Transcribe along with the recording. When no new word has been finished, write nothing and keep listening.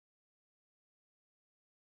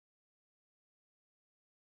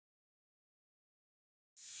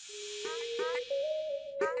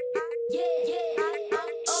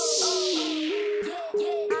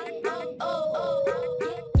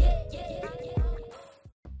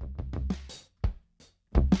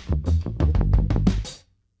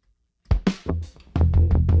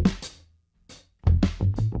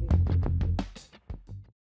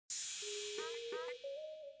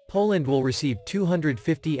Poland will receive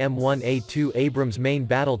 250 M1A2 Abrams main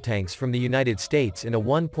battle tanks from the United States in a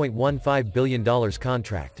 $1.15 billion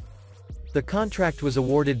contract. The contract was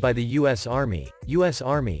awarded by the U.S. Army,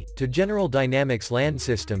 to General Dynamics Land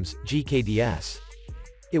Systems, GKDS.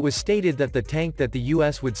 It was stated that the tank that the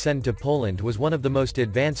U.S. would send to Poland was one of the most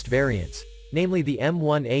advanced variants, namely the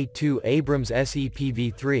M1A2 Abrams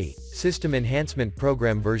SEPV3, System Enhancement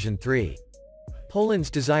Program version 3. Poland's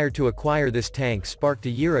desire to acquire this tank sparked a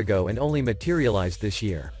year ago and only materialized this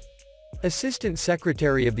year. Assistant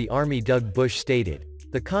Secretary of the Army Doug Bush stated,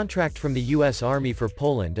 "The contract from the U.S. Army for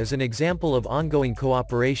Poland is an example of ongoing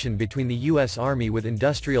cooperation between the U.S. Army with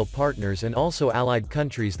industrial partners and also allied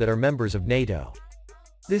countries that are members of NATO.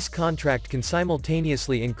 This contract can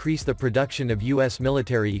simultaneously increase the production of U.S.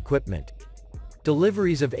 military equipment."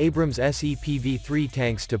 Deliveries of Abrams SEPV3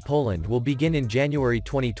 tanks to Poland will begin in January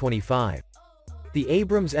 2025. The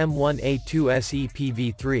Abrams M1A2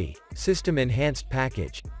 SEPV3, System Enhanced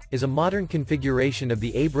Package, is a modern configuration of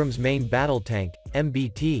the Abrams Main Battle Tank,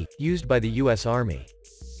 MBT, used by the U.S. Army.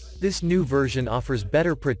 This new version offers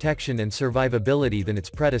better protection and survivability than its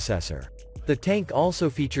predecessor. The tank also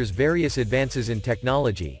features various advances in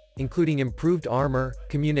technology, including improved armor,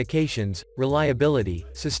 communications, reliability,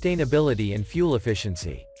 sustainability and fuel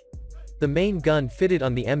efficiency. The main gun fitted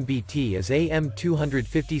on the MBT is a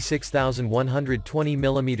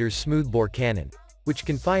M256,120mm smoothbore cannon, which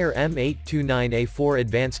can fire M829A4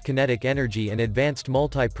 Advanced Kinetic Energy and Advanced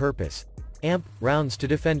Multi-Purpose (AMP) rounds to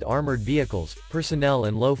defend armored vehicles, personnel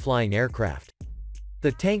and low-flying aircraft.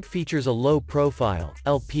 The tank features a low-profile,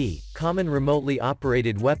 LP, Common Remotely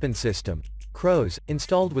Operated Weapon System, CROWS,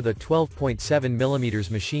 installed with a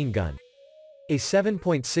 12.7mm machine gun. A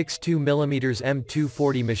 7.62mm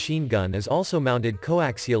M240 machine gun is also mounted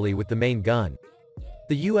coaxially with the main gun.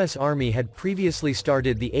 The U.S. Army had previously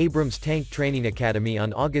started the Abrams Tank Training Academy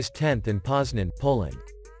on August 10 in Poznan, Poland.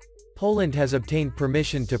 Poland has obtained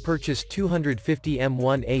permission to purchase 250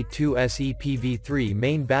 M1A2 SEPV3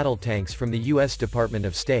 main battle tanks from the U.S. Department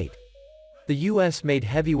of State. The U.S.-made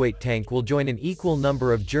heavyweight tank will join an equal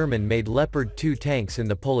number of German-made Leopard 2 tanks in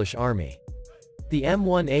the Polish Army. The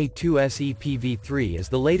M1A2 SEPV3 is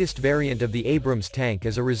the latest variant of the Abrams tank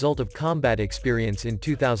as a result of combat experience in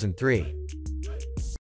 2003.